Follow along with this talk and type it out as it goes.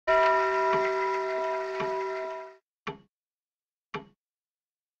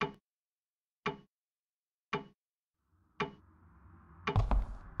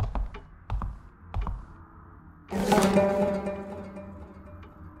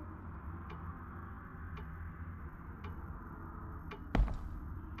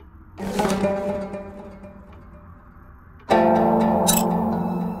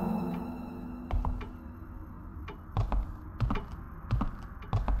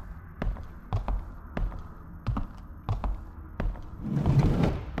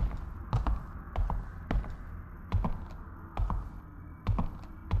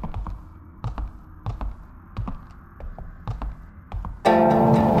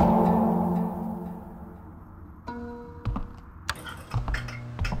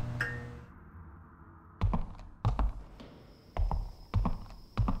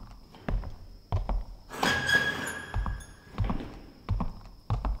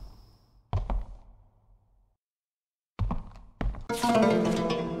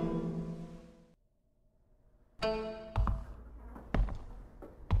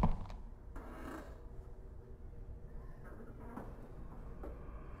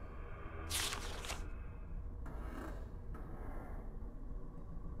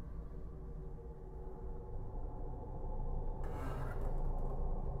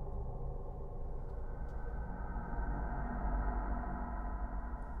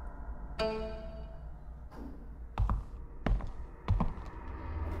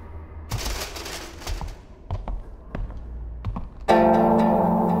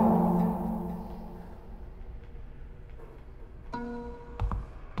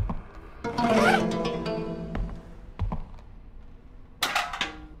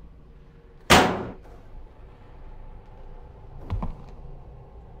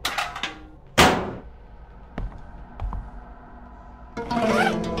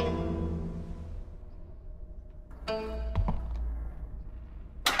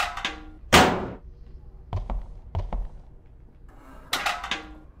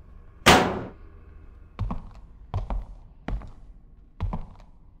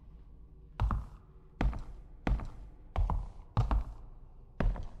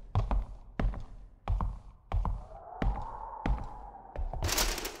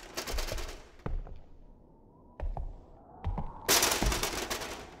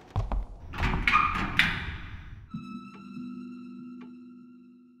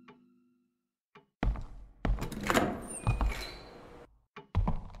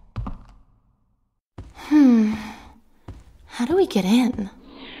get in.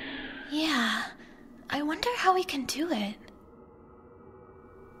 Yeah, I wonder how we can do it.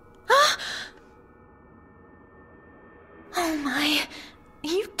 Oh my,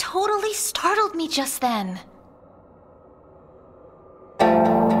 you totally startled me just then.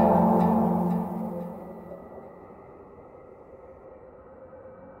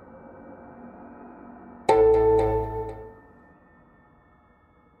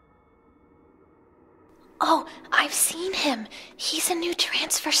 Oh, I've seen him. He's a new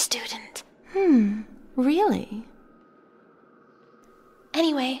transfer student. Really?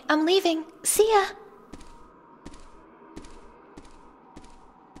 Anyway, I'm leaving. See ya.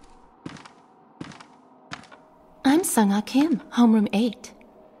 I'm Sung-Ah Kim, homeroom 8.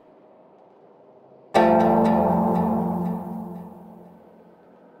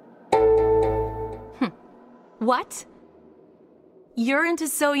 What? You're into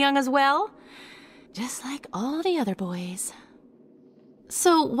So Young as well? Just like all the other boys.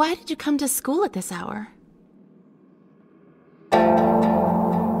 So why did you come to school at this hour?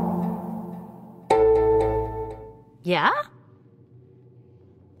 Yeah?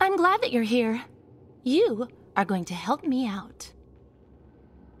 I'm glad that you're here. You are going to help me out.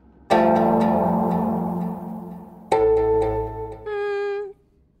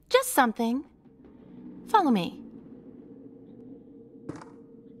 Just something. Follow me.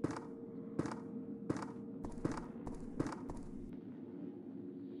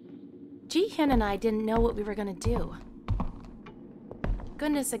 Ji-hyun and I didn't know what we were gonna do.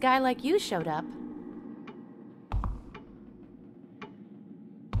 Goodness, a guy like you showed up.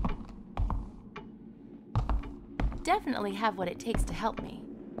 Definitely have what it takes to help me.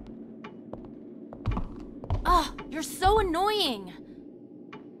 Oh, you're so annoying!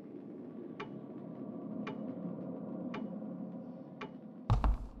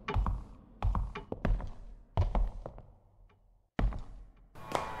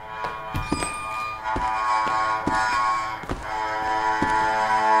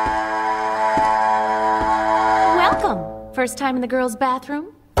 Welcome! First time in the girls'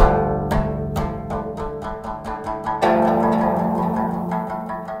 bathroom?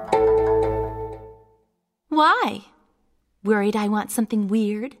 Why? Worried I want something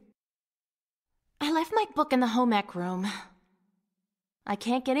weird? I left my book in the home ec room. I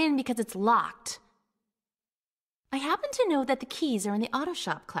can't get in because it's locked. I happen to know that the keys are in the auto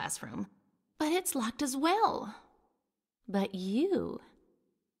shop classroom, but it's locked as well. But you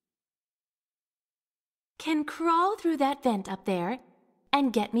can crawl through that vent up there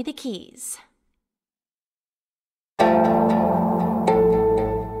and get me the keys.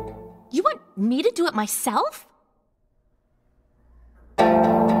 You want me to do it myself?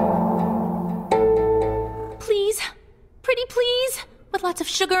 Please, pretty please, with lots of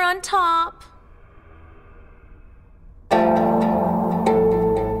sugar on top.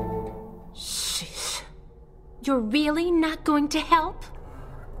 Sheesh. You're really not going to help?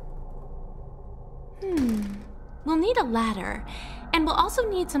 We'll need a ladder, and we'll also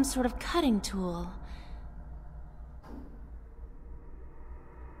need some sort of cutting tool.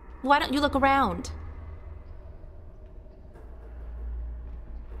 Why don't you look around?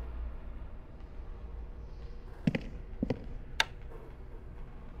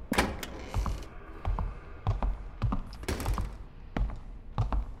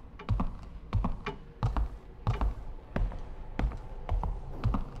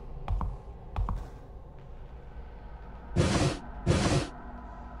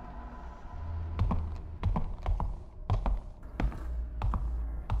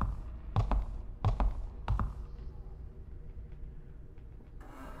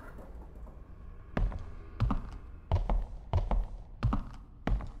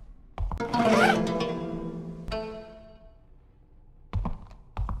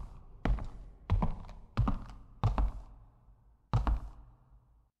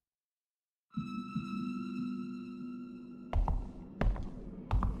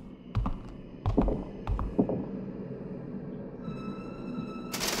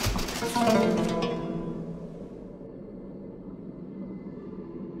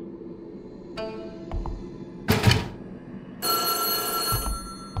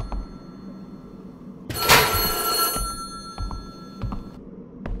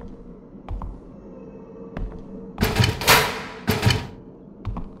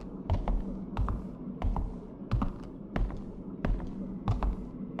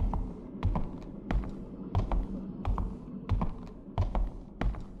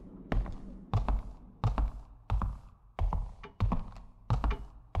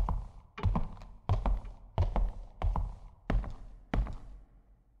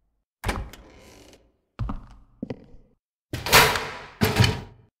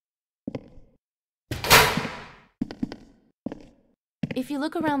 If you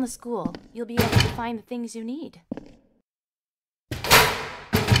look around the school, you'll be able to find the things you need.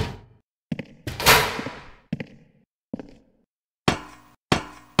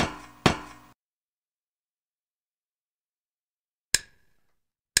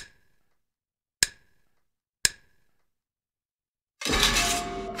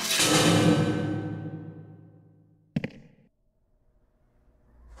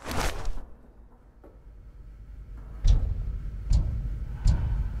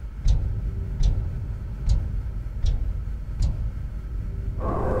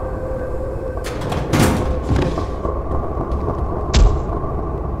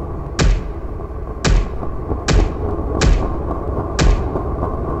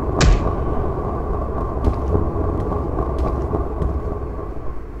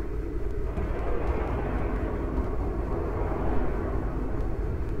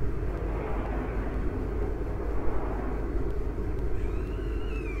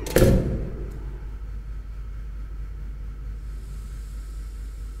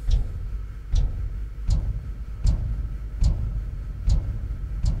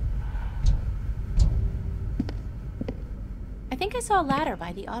 I think I saw a ladder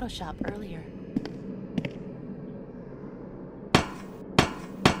by the auto shop earlier.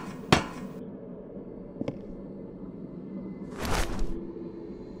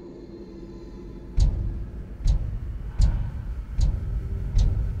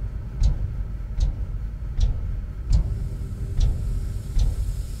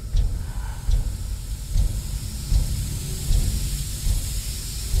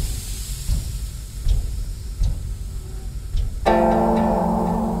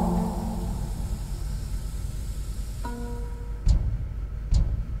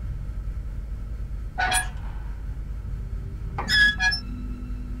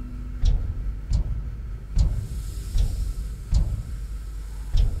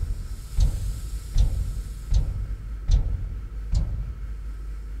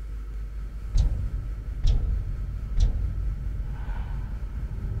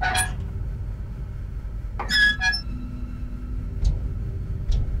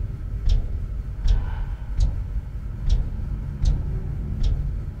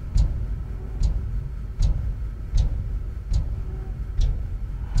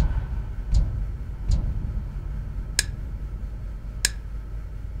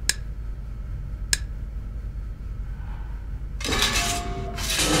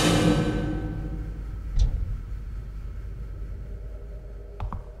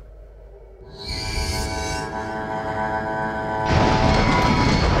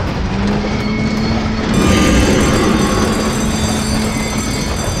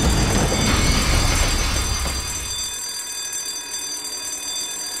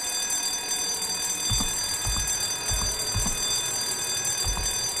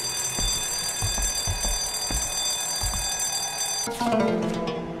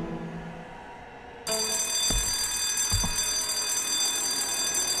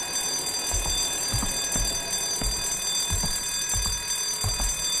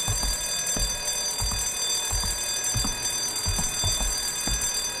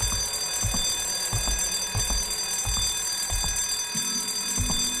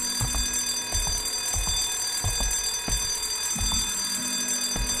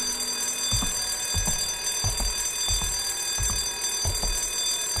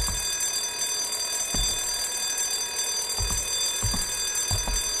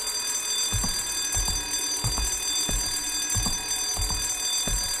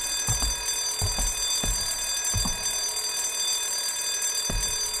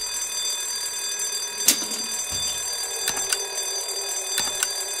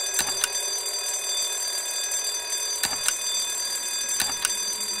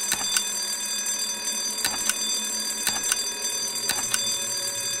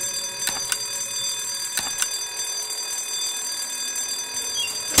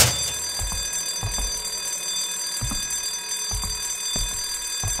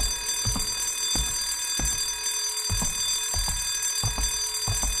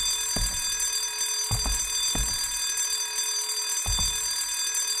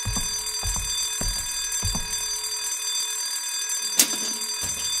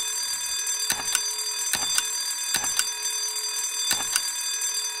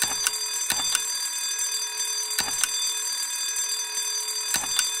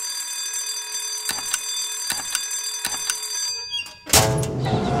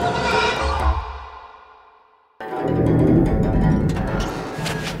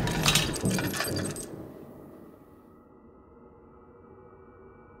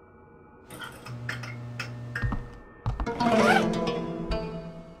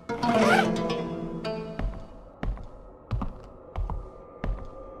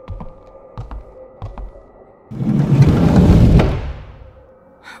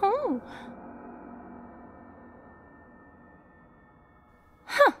 Oh.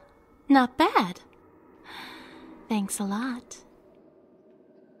 Huh. Not bad. Thanks a lot.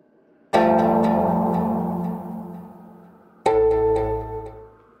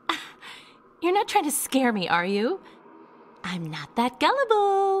 You're not trying to scare me, are you? I'm not that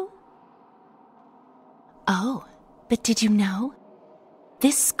gullible. Oh, but did you know?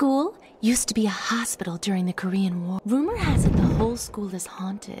 This school used to be a hospital during the Korean War. Rumor has it the whole school is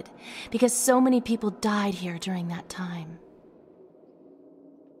haunted because so many people died here during that time.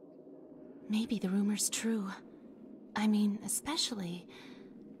 Maybe the rumor's true. I mean, especially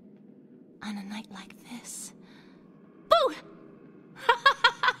on a night like this. Boo!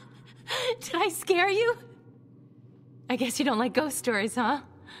 Did I scare you? I guess you don't like ghost stories, huh?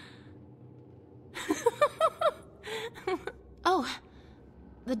 Oh,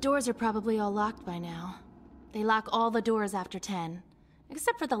 the doors are probably all locked by now. They lock all the doors after 10,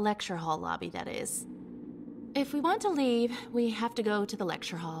 except for the lecture hall lobby, that is. If we want to leave, we have to go to the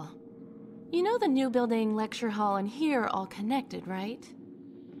lecture hall. You know the new building, lecture hall, and here are all connected, right?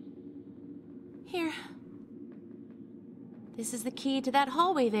 Here. This is the key to that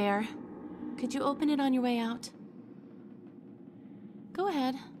hallway there. Could you open it on your way out? Go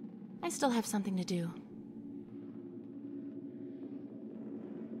ahead. I still have something to do.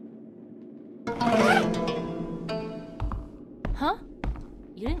 Huh?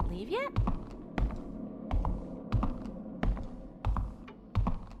 You didn't leave yet?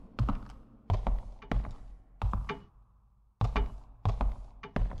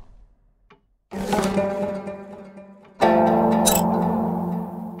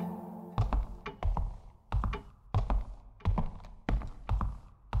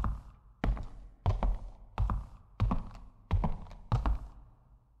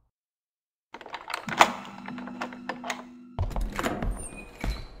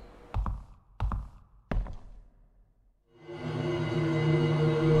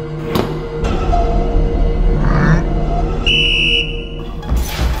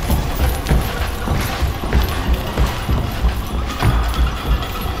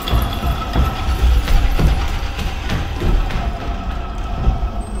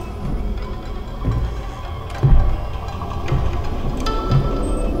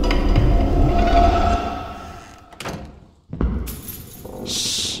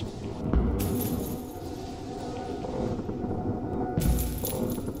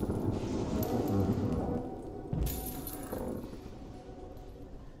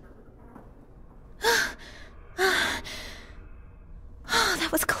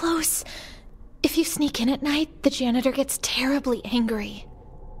 That was close. If you sneak in at night, the janitor gets terribly angry.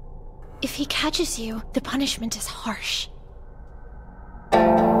 If he catches you, the punishment is harsh.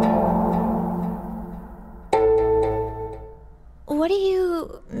 What do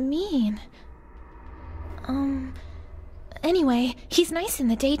you mean? Anyway, he's nice in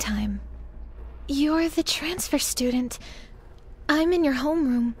the daytime. You're the transfer student. I'm in your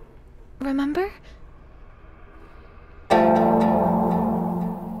homeroom. Remember?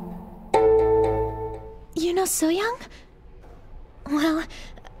 You know So-young? Well,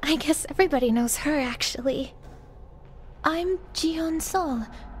 I guess everybody knows her, actually. I'm Ji-Yeon Sol.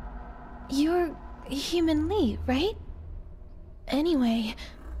 You're Human Lee, right? Anyway,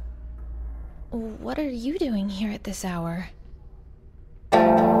 what are you doing here at this hour?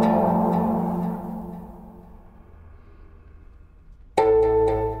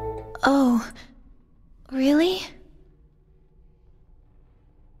 Oh, really?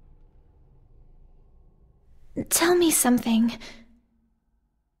 Tell me something.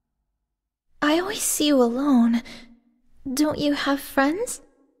 I always see you alone. Don't you have friends?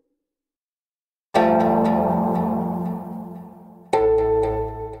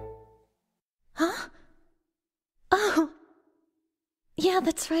 Huh? Oh. Yeah,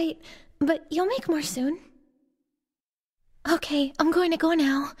 that's right. But you'll make more soon. Okay, I'm going to go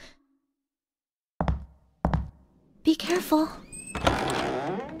now. Be careful.